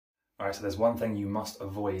All right, so there's one thing you must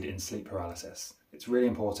avoid in sleep paralysis. It's really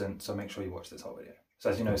important, so make sure you watch this whole video. So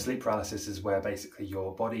as you know, sleep paralysis is where basically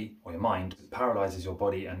your body or your mind paralyzes your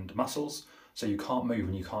body and muscles, so you can't move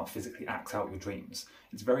and you can't physically act out your dreams.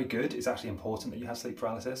 It's very good, it's actually important that you have sleep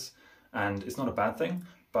paralysis, and it's not a bad thing,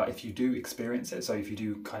 but if you do experience it, so if you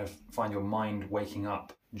do kind of find your mind waking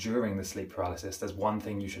up during the sleep paralysis, there's one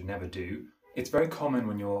thing you should never do. It's very common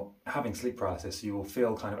when you're having sleep paralysis, you will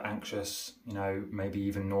feel kind of anxious, maybe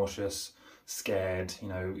even nauseous, scared,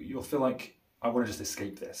 you'll feel like, I want to just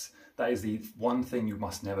escape this. That is the one thing you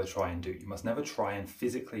must never try and do. You must never try and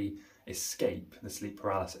physically escape the sleep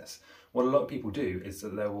paralysis. What a lot of people do is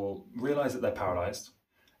that they will realise that they're paralysed,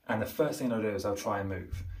 and the first thing they'll do is they'll try and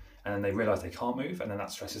move. And then they realise they can't move, and then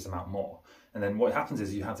that stresses them out more. And then what happens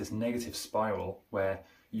is you have this negative spiral where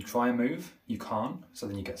you try and move, you can't, so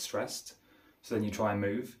then you get stressed. So then you try and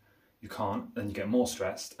move, you can't, then you get more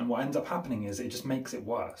stressed. And what ends up happening is it just makes it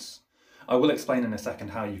worse. I will explain in a second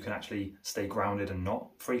how you can actually stay grounded and not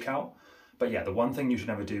freak out. But yeah, the one thing you should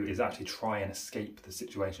never do is actually try and escape the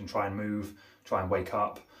situation, try and move, try and wake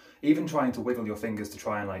up. Even trying to wiggle your fingers to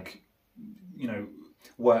try and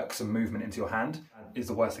work some movement into your hand is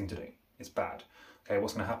the worst thing to do. It's bad. Okay,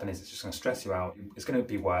 what's going to happen is it's just going to stress you out. It's going to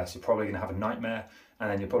be worse. You're probably going to have a nightmare,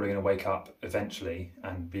 and then you're probably going to wake up eventually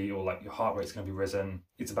and be all like your heart rate's going to be risen.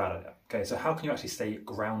 It's a bad idea. Okay, so how can you actually stay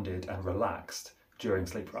grounded and relaxed during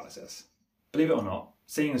sleep paralysis? Believe it or not,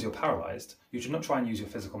 seeing as you're paralysed, you should not try and use your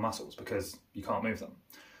physical muscles because you can't move them.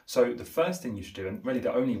 So the first thing you should do, and really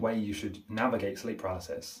the only way you should navigate sleep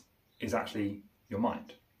paralysis, is actually your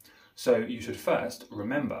mind. So you should first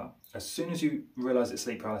remember, as soon as you realise it's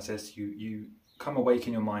sleep paralysis, you come awake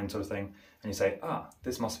in your mind sort of thing, and you say,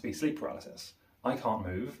 this must be sleep paralysis. I can't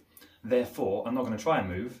move, therefore I'm not going to try and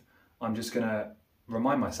move. I'm just going to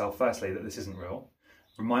remind myself firstly that this isn't real.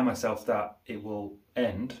 Remind myself that it will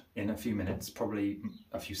end in a few minutes, probably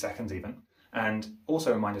a few seconds even. And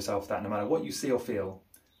also remind yourself that no matter what you see or feel,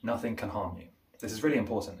 nothing can harm you. This is really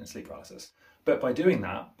important in sleep paralysis. But by doing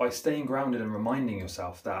that, by staying grounded and reminding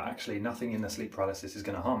yourself that actually nothing in the sleep paralysis is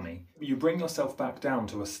going to harm me, you bring yourself back down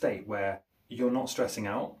to a state where you're not stressing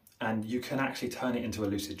out and you can actually turn it into a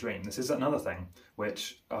lucid dream. This is another thing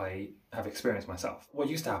which I have experienced myself. What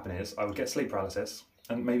used to happen is I would get sleep paralysis,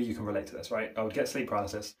 and maybe you can relate to this, right? I would get sleep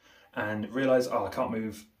paralysis and realise, I can't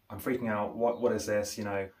move, I'm freaking out, what is this,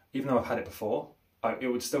 Even though I've had it before, it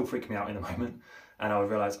would still freak me out in the moment, and I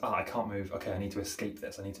would realise, I can't move, okay, I need to escape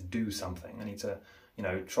this, I need to do something, I need to,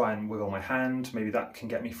 try and wiggle my hand, maybe that can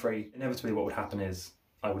get me free. Inevitably what would happen is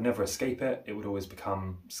I would never escape it, it would always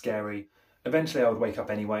become scary. Eventually I would wake up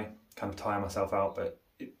anyway, kind of tire myself out, but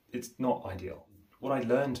it's not ideal. What I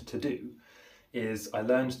learned to do is I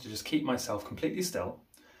learned to just keep myself completely still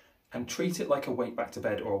and treat it like a wake back to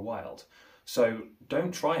bed or a wild. So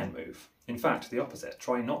don't try and move. In fact, the opposite,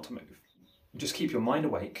 try not to move. Just keep your mind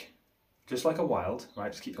awake, just like a wild,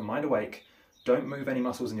 right? Just keep your mind awake. Don't move any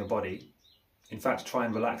muscles in your body. In fact, try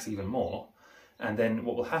and relax even more. And then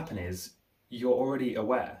what will happen is you're already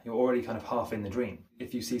aware, you're already kind of half in the dream.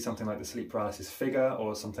 If you see something like the sleep paralysis figure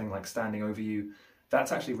or something like standing over you,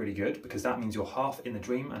 that's actually really good because that means you're half in the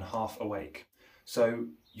dream and half awake. So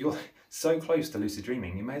you're so close to lucid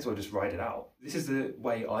dreaming, you may as well just ride it out. This is the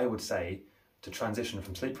way I would say to transition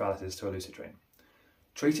from sleep paralysis to a lucid dream.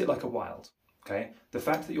 Treat it like a wild, okay? The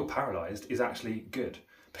fact that you're paralysed is actually good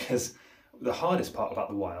because the hardest part about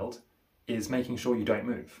the wild is making sure you don't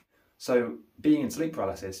move. So being in sleep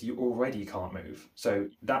paralysis, you already can't move. So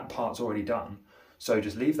that part's already done. So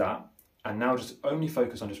just leave that and now just only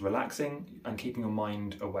focus on just relaxing and keeping your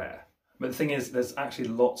mind aware. But the thing is, there's actually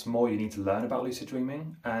lots more you need to learn about lucid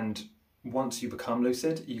dreaming, and once you become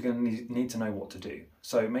lucid, you're going to need to know what to do.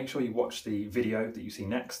 So make sure you watch the video that you see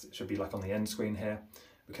next. It should be like on the end screen here,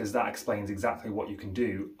 because that explains exactly what you can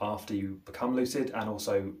do after you become lucid and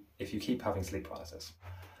also if you keep having sleep paralysis.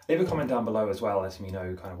 Leave a comment down below as well, letting me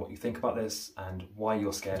know kind of what you think about this and why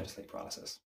you're scared of sleep paralysis.